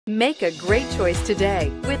Make a great choice today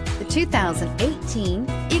with the 2018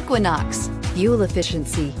 Equinox. Fuel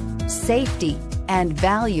efficiency, safety, and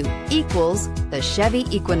value equals the Chevy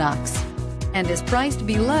Equinox and is priced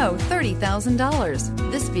below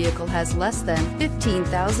 $30,000. This vehicle has less than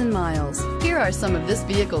 15,000 miles. Here are some of this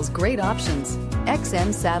vehicle's great options: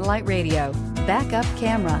 XM satellite radio, backup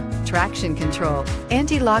camera, traction control,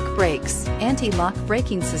 anti-lock brakes, anti-lock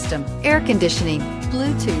braking system, air conditioning,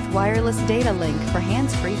 Bluetooth wireless data link for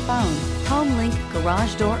hands-free phone, home link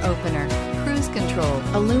garage door opener, cruise control,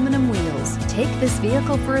 aluminum wheels. Take this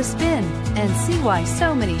vehicle for a spin and see why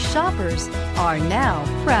so many shoppers are now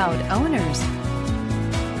proud owners.